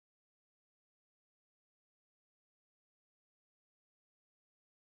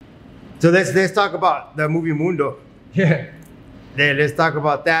So let's talk about the movie Mundo. Yeah. Then let's talk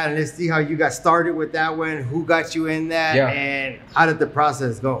about that, and let's see how you got started with that one, who got you in that, and how did the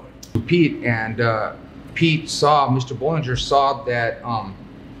process go? Pete saw, Mr. Bollinger saw that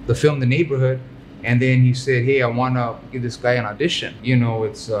the film The Neighborhood, and then he said, hey, I want to give this guy an audition. You know,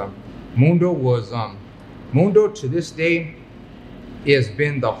 it's Mundo to this day has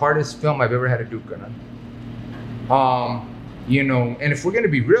been the hardest film I've ever had to do. You know, and if we're gonna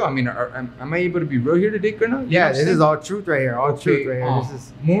be real, I mean, am I able to be real here today, Colonel? Yeah, this is all truth right here. All truth right here. This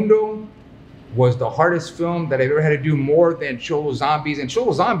is Mundo was the hardest film that I've ever had to do, more than Cholo Zombies. And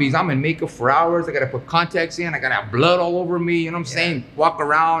Cholo Zombies, I'm in makeup for hours. I gotta put contacts in. I gotta have blood all over me. You know what I'm saying? Walk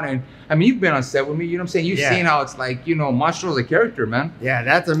around, and I mean, you've been on set with me. You know what I'm saying? You've seen how it's like, you know, Mastro's a character, man. Yeah,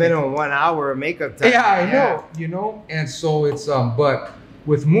 that's a minimum 1 hour of makeup time. Yeah, I know. You know, and so it's but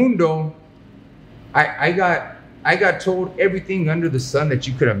with Mundo, I got told everything under the sun that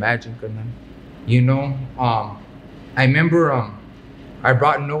you could imagine, you know. I remember I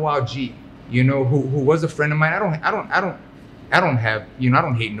brought Noel G, you know, who was a friend of mine. I don't have, you know, I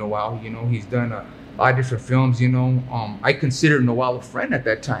don't hate Noel, you know. He's done a lot of different films, you know. I considered Noel a friend at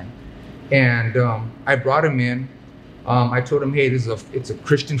that time, and I brought him in. I told him, hey, it's a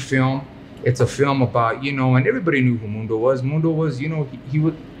Christian film. It's a film about, you know, and everybody knew who Mundo was. Mundo was, you know, he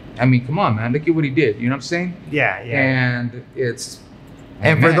would. I mean, come on, man. Look at what he did. You know what I'm saying? Yeah. And it's...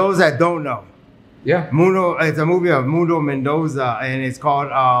 And for those that don't know, Mundo, it's a movie of Mundo Mendoza, and it's called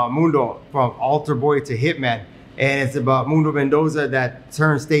Mundo, from altar boy to hitman. And it's about Mundo Mendoza that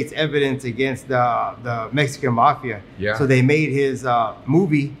turned state's evidence against the Mexican mafia. Yeah. So they made his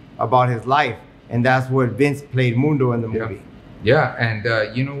movie about his life. And that's what Vince played Mundo in the movie. Yeah.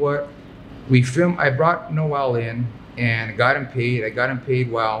 And you know what? I brought Noel in, and got him paid. I got him paid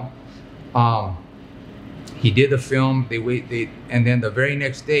well. He did the film. And then the very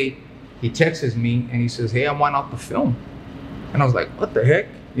next day, he texts me and he says, "Hey, I want out the film." And I was like, "What the heck?"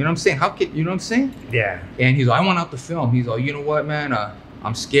 You know what I'm saying? How could you know what I'm saying? Yeah. And he's like, "I want out the film." He's like, "You know what, man?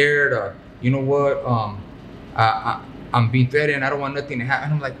 I'm scared. You know what? I'm being threatened. I don't want nothing to happen."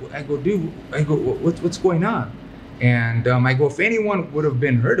 And I'm like, I go, what's going on? And I go, if anyone would have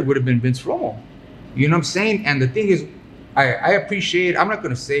been hurt, it would have been Vince Romo. You know what I'm saying? And the thing is, I appreciate, I'm not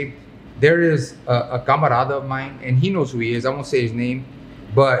going to say, there is a camarada of mine, and he knows who he is. I won't say his name,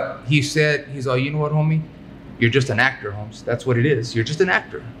 but he said, he's like, you know what, homie? You're just an actor, Holmes. That's what it is. You're just an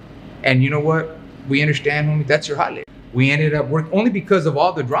actor. And you know what? We understand, homie. That's your holiday. We ended up working only because of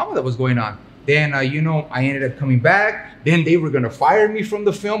all the drama that was going on. Then, you know, I ended up coming back. Then they were going to fire me from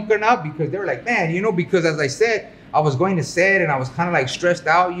the film now, because they were like, man, you know, because as I said, I was going to set and I was kind of like stressed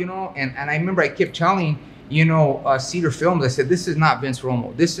out, you know, and I remember I kept telling, you know, Cedar Films, I said, this is not Vince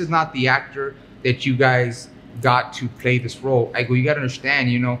Romo. This is not the actor that you guys got to play this role. I go, you got to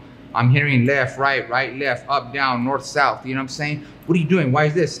understand, you know, I'm hearing left, right, left, up, down, north, south. You know what I'm saying? What are you doing? Why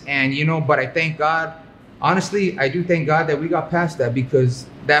is this? And, you know, but I thank God, honestly, I do thank God that we got past that, because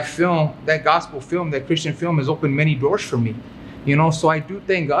that film, that gospel film, that Christian film has opened many doors for me, you know? So I do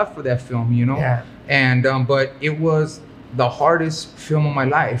thank God for that film, you know? Yeah. And, but it was the hardest film of my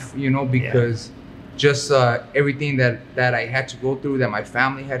life, you know, because just everything that I had to go through, that my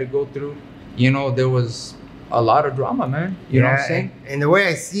family had to go through, you know, there was a lot of drama, man. You know what I'm saying? And the way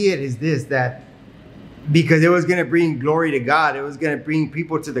I see it is this, that because it was going to bring glory to God, it was going to bring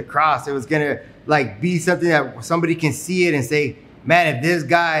people to the cross, it was going to like be something that somebody can see it and say, man, if this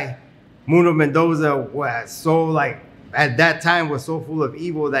guy, Mundo Mendoza, was so like, at that time was so full of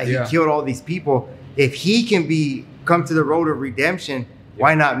evil that he killed all these people, if he can come to the road of redemption,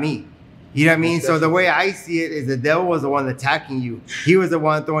 why not me? You know what I mean? So the way I see it is the devil was the one attacking you. He was the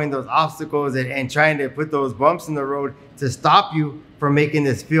one throwing those obstacles and trying to put those bumps in the road to stop you from making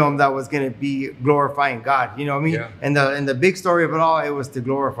this film that was going to be glorifying God. You know what I mean? Yeah. And the big story of it all, it was to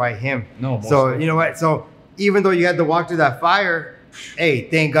glorify him. No, so you know what? So even though you had to walk through that fire, hey,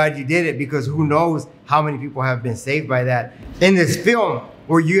 thank God you did it, because who knows how many people have been saved by that. In this film,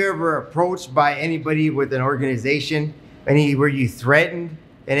 were you ever approached by anybody with an organization? Were you threatened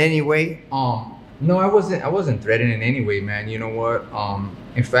in any way? No, I wasn't threatened in any way, man. You know what?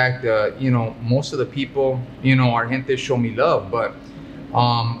 In fact, you know, most of the people, you know, our gente show me love, but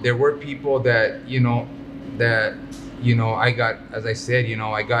there were people that, you know, I got, as I said, you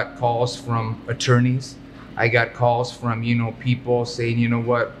know, I got calls from attorneys. I got calls from, you know, people saying, you know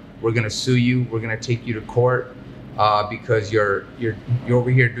what, we're gonna sue you, we're gonna take you to court because you're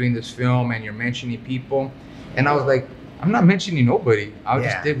over here doing this film and you're mentioning people. And I was like, I'm not mentioning nobody. I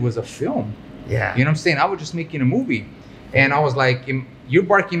just did was a film. Yeah. You know what I'm saying? I was just making a movie. And I was like, you're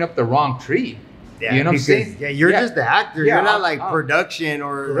barking up the wrong tree. Yeah, you know what I'm saying? Yeah, you're just the actor. Yeah, you're not like production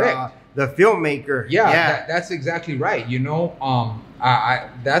or the filmmaker. That's exactly right. You know,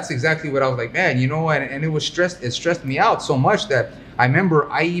 that's exactly what I was like, man, you know, and it stressed me out so much that I remember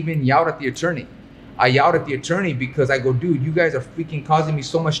I even yelled at the attorney. I yelled at the attorney because I go, dude, you guys are freaking causing me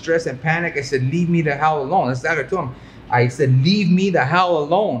so much stress and panic. I said, leave me the hell alone. That's what I told him. I said, leave me the hell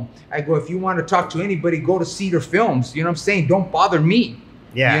alone. I go, if you want to talk to anybody, go to Cedar Films. You know what I'm saying? Don't bother me.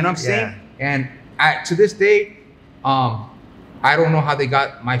 Yeah. You know what I'm saying? And to this day, I don't know how they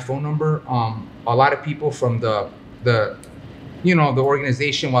got my phone number. A lot of people from the you know, the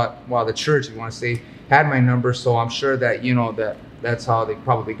organization, while the church, if you want to say, had my number. So I'm sure that, you know, that's how they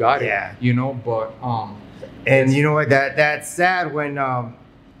probably got it. Yeah. You know, but and you know what? That's sad when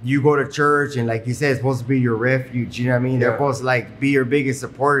you go to church and, like you said, it's supposed to be your refuge. You know what I mean? They're supposed to like be your biggest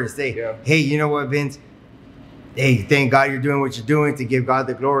supporter. Say, hey, you know what, Vince? Hey, thank God you're doing what you're doing to give God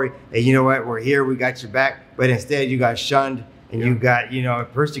the glory. Hey, you know what? We're here. We got your back. But instead, you got shunned and you got, you know,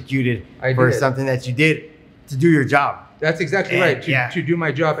 persecuted for something that you did to do your job. That's exactly right. To do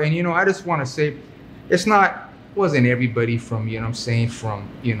my job. And, you know, I just want to say, wasn't everybody from, you know what I'm saying, from,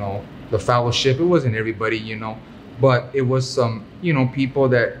 you know, the fellowship. It wasn't everybody, you know, but it was some, you know, people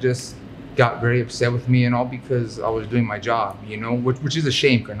that just got very upset with me and all because I was doing my job, you know, which is a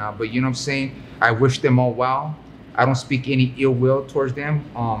shame, Karna. But, you know what I'm saying? I wish them all well. I don't speak any ill will towards them.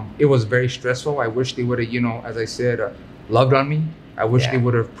 It was very stressful. I wish they would have, you know, as I said, loved on me. I wish they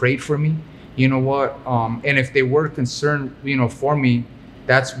would have prayed for me. You know what? And if they were concerned, you know, for me,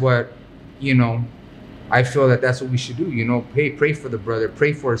 that's what, you know, I feel that's what we should do. You know, pray for the brother,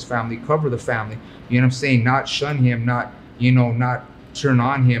 pray for his family, cover the family. You know what I'm saying? Not shun him, not, you know, not turn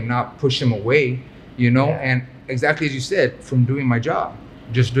on him, not push him away, you know? And exactly as you said, from doing my job,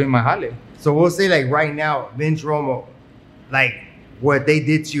 just doing my jale. So we'll say, like, right now, Vince Romo, like, what they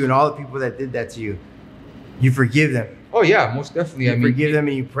did to you and all the people that did that to you, you forgive them. Oh, yeah, most definitely. You forgive them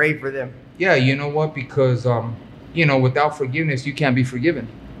and you pray for them. Yeah, you know what? Because, you know, without forgiveness, you can't be forgiven.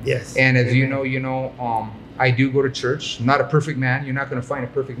 Yes. And as you know, I do go to church. I'm not a perfect man. You're not going to find a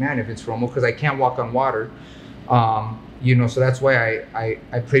perfect man if it's Romo, because I can't walk on water. You know, so that's why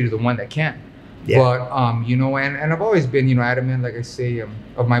I pray to the one that can. Yeah. But, you know, and I've always been, you know, adamant, like I say,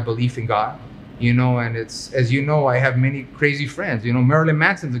 of my belief in God, you know, and it's, as you know, I have many crazy friends. You know, Marilyn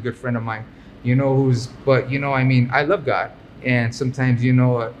Manson's a good friend of mine, you know, but, you know, I mean, I love God. And sometimes, you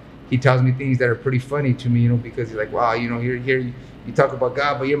know, he tells me things that are pretty funny to me, you know, because he's like, wow, you know, here you talk about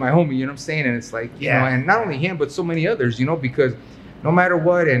God, but you're my homie, you know what I'm saying? And it's like, you know, and not only him, but so many others, you know, because no matter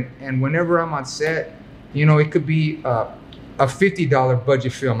what, and whenever I'm on set, you know, it could be a $50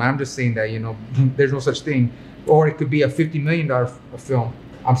 budget film. I'm just saying that, you know, there's no such thing. Or it could be a $50 million film.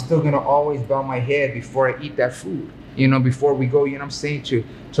 I'm still going to always bow my head before I eat that food, you know, before we go, you know what I'm saying,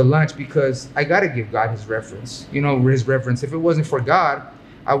 to lunch, because I got to give God his reverence, you know, his reverence. If it wasn't for God,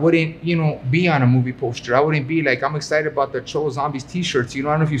 I wouldn't, you know, be on a movie poster. I wouldn't be like, I'm excited about the Cho Zombies t-shirts. You know,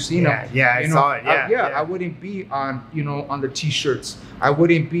 I don't know if you've seen them. Yeah, I saw it. I wouldn't be on, you know, on the t-shirts. I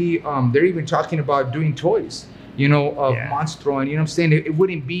wouldn't be, they're even talking about doing toys, you know, of Monstro. And you know what I'm saying? It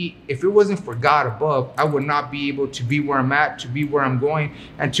wouldn't be, if it wasn't for God above, I would not be able to be where I'm at, to be where I'm going,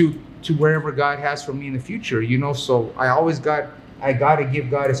 and to wherever God has for me in the future, you know? So I got to give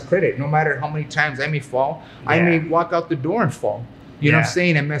God his credit. No matter how many times I may fall, I may walk out the door and fall. You know what I'm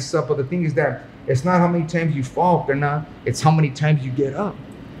saying? And mess up. But the thing is that it's not how many times you fall, it's how many times you get up.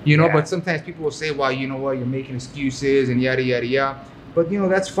 You know, but sometimes people will say, well, you know what, you're making excuses and yada, yada, yada. But, you know,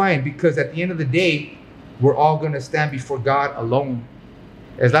 that's fine, because at the end of the day, we're all going to stand before God alone.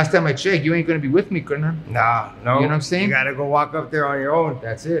 As last time I checked, you ain't going to be with me, Kerner. No. You know what I'm saying? You got to go walk up there on your own.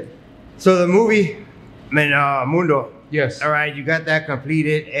 That's it. So the movie, Mundo. Yes. All right, you got that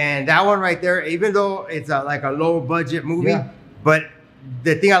completed. And that one right there, even though it's like a low budget movie, but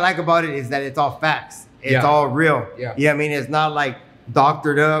the thing I like about it is that it's all facts. It's all real. Yeah. You know what I mean? It's not like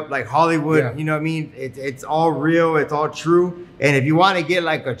doctored up like Hollywood. You know what I mean? It's all real. It's all true. And if you want to get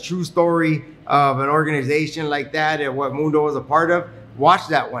like a true story of an organization like that and what Mundo was a part of, watch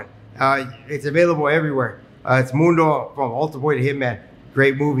that one. It's available everywhere. It's Mundo, from Altar Boy to Hitman.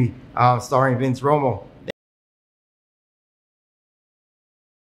 Great movie starring Vince Romo.